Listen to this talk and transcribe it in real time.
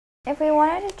If we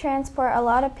wanted to transport a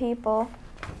lot of people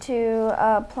to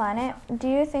a planet, do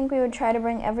you think we would try to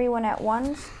bring everyone at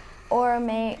once, or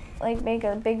make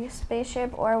a big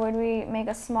spaceship, or would we make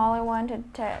a smaller one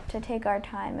to take our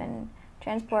time and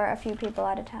transport a few people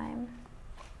at a time?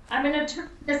 I'm going to turn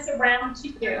this around to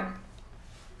you.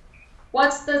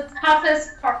 What's the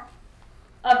toughest part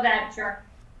of that journey?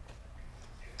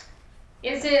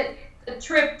 Is it the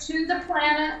trip to the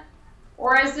planet,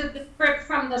 or is it the trip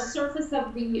from the surface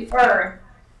of the Earth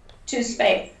to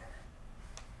space?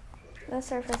 The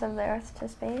surface of the Earth to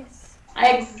space.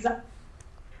 Exactly.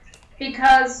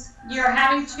 Because you're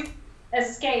having to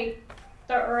escape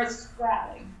the Earth's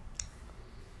gravity.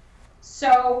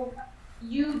 So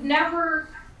you never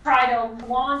try to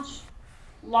launch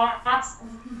lots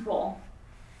of people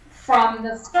from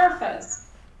the surface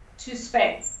to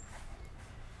space.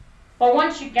 But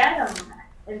once you get them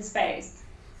in space,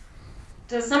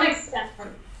 to some extent,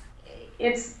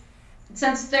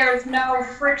 since there's no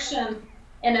friction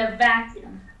in a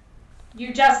vacuum,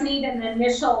 you just need an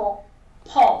initial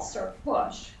pulse or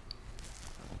push.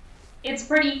 It's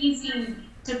pretty easy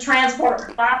to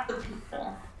transport lots of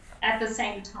people at the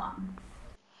same time.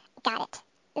 Got it.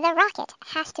 The rocket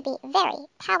has to be very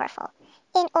powerful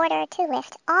in order to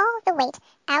lift all the weight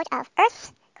out of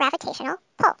Earth's gravitational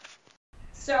pull.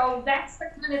 So that's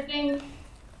the kind of thing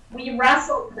we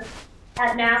wrestle with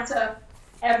at NASA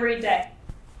every day.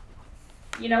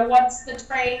 You know, what's the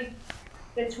trade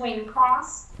between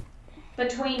cost,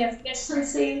 between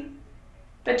efficiency,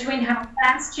 between how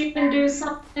fast you can do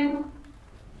something,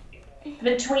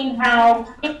 between how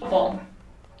capable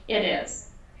it is.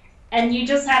 And you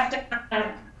just have to kind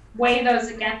of weigh those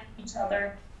against each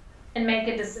other and make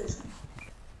a decision.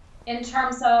 In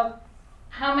terms of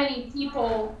how many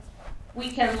people we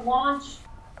can launch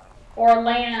or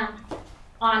land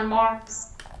on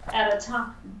Mars at a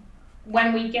time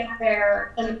when we get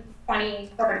there in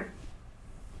 2030.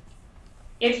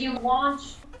 If you launch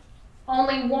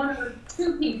only 1 or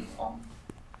 2 people,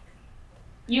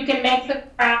 you can make the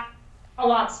craft a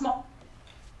lot smaller.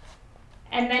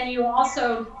 And then you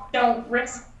also don't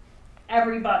risk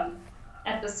everybody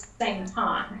at the same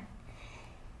time.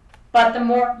 But the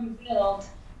more you build,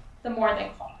 the more they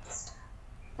cost.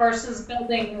 Versus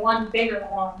building one bigger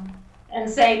one and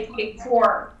say putting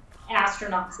 4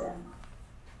 astronauts in.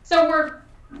 So we're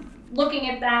looking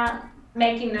at that,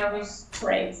 making those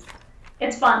trades.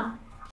 It's fun.